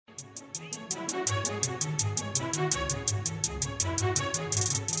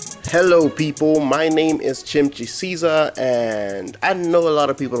Hello, people. My name is Chimchi Caesar, and I know a lot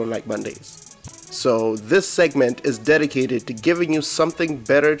of people don't like Mondays. So, this segment is dedicated to giving you something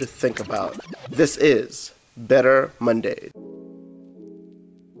better to think about. This is Better Monday.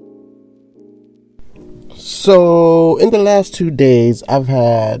 So, in the last 2 days, I've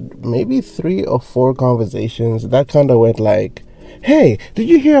had maybe 3 or 4 conversations that kind of went like, hey, did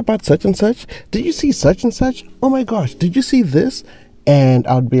you hear about such and such? Did you see such and such? Oh my gosh, did you see this? And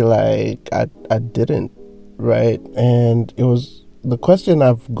I'd be like, I didn't, right? And it was, the question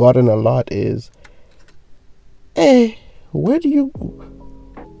I've gotten a lot is, hey, what do you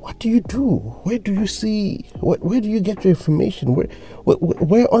do? Where do you see, where do you get your information?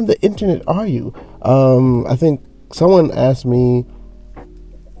 Where on the internet are you? I think someone asked me,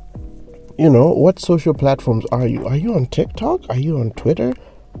 what social platforms are you? Are you on TikTok? Are you on Twitter?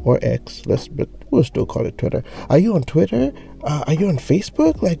 Or X, but we'll still call it Twitter. Are you on Twitter? Are you on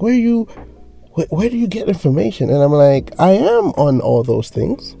Facebook? Like, where do you get information? And I'm like, I am on all those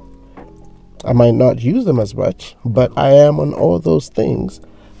things. I might not use them as much, but I am on all those things.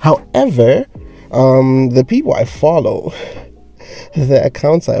 However, the people I follow, the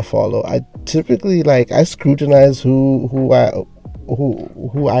accounts I follow, I typically I scrutinize who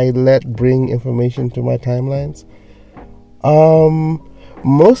I let bring information to my timelines.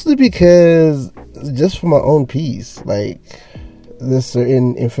 Mostly because just for my own peace, there's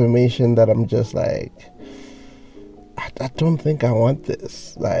certain information that I'm just like, I don't think I want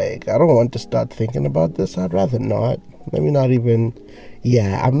this. I don't want to start thinking about this. I'd rather not. Let me not even,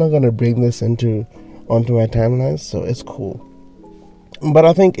 I'm not going to bring this onto my timelines, so it's cool. But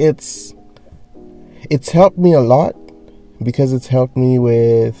I think it's helped me a lot because it's helped me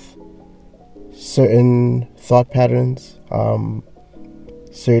with certain thought patterns.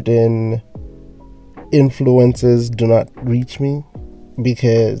 Certain influences do not reach me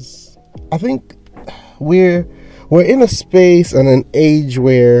because I think we're in a space and an age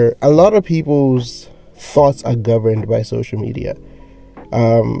where a lot of people's thoughts are governed by social media.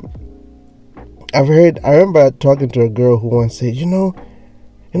 I remember talking to a girl who once said,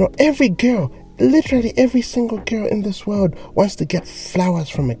 every girl, literally every single girl in this world wants to get flowers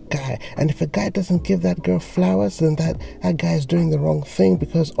from a guy. And if a guy doesn't give that girl flowers, then that guy is doing the wrong thing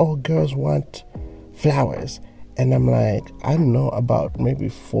because all girls want flowers. And I'm like, I know about maybe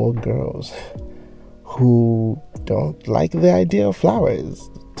 4 girls who don't like the idea of flowers.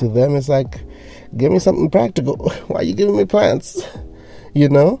 To them, it's like, give me something practical. Why are you giving me plants?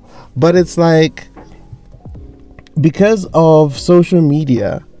 But it's like, because of social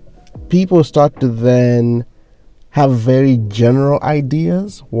media, people start to then have very general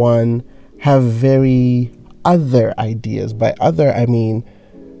ideas. One, have very other ideas. By other, I mean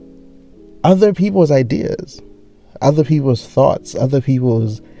other people's ideas, other people's thoughts, other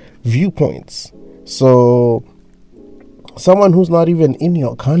people's viewpoints. So someone who's not even in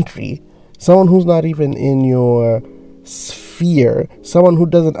your country, someone who's not even in your sphere, someone who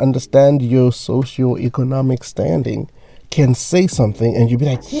doesn't understand your socio-economic standing can say something and you'll be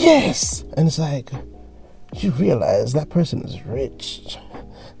like, yes! And it's like, you realize that person is rich.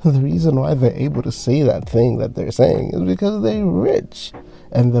 The reason why they're able to say that thing that they're saying is because they're rich.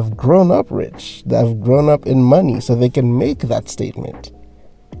 And they've grown up rich. They've grown up in money so they can make that statement.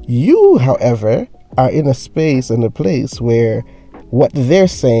 You, however, are in a space and a place where what they're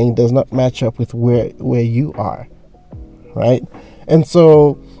saying does not match up with where you are. Right? And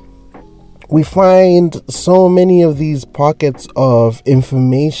so we find so many of these pockets of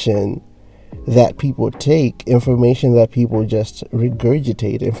information that people take, information that people just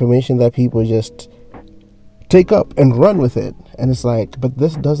regurgitate, information that people just take up and run with it. And it's like, but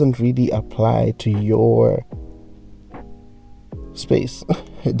this doesn't really apply to your space.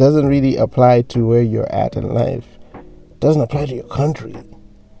 It doesn't really apply to where you're at in life. It doesn't apply to your country,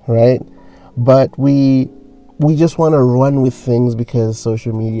 right? But we just want to run with things because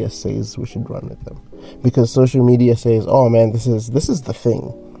social media says we should run with them. Because social media says, oh man, this is the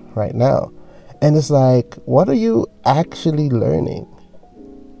thing right now. And it's like, what are you actually learning?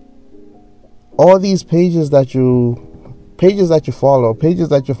 All these pages that you follow on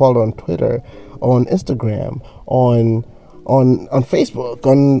Twitter, on Instagram, on Facebook,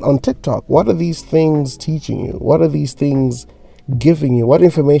 on TikTok, what are these things teaching you? What are these things giving you? What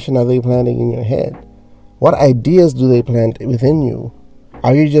information are they planting in your head? What ideas do they plant within you?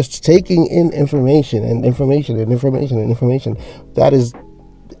 Are you just taking in information that is,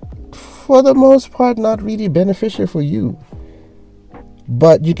 for the most part, not really beneficial for you?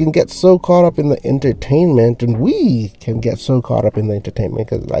 But you can get so caught up in the entertainment, and we can get so caught up in the entertainment,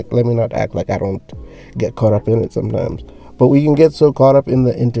 because, let me not act like I don't get caught up in it sometimes. But we can get so caught up in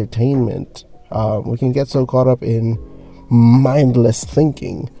the entertainment. We can get so caught up in mindless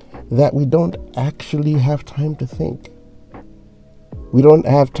thinking that we don't actually have time to think. We don't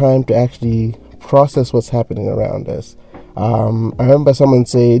have time to actually process what's happening around us. I remember someone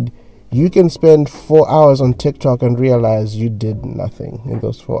said, you can spend 4 hours on TikTok and realize you did nothing in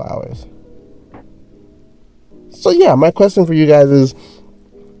those 4 hours. So yeah, my question for you guys is,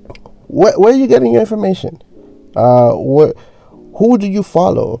 where are you getting your information? Who do you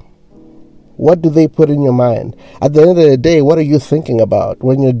follow? What do they put in your mind? At the end of the day, what are you thinking about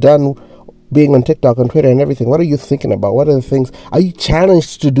when you're done being on TikTok and Twitter and everything? What are you thinking about? What are the things? Are you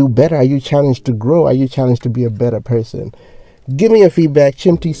challenged to do better? Are you challenged to grow? Are you challenged to be a better person? Give me your feedback,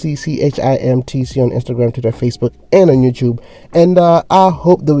 ChimTC, CHIMTC on Instagram, Twitter, Facebook, and on YouTube. And I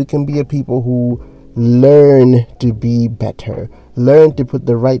hope that we can be a people who learn to be better, learn to put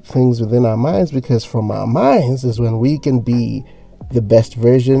the right things within our minds, because from our minds is when we can be the best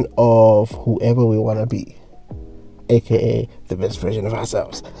version of whoever we want to be, aka the best version of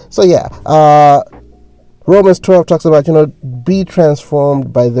ourselves. So yeah, Romans 12 talks about, be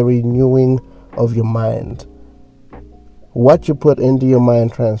transformed by the renewing of your mind. What you put into your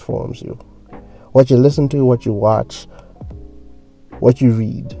mind transforms you. What you listen to, what you watch, what you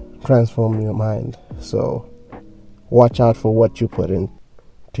read transform your mind. So watch out for what you put into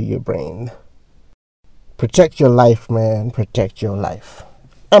your brain. Protect your life, man. Protect your life.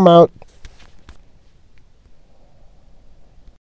 I'm out.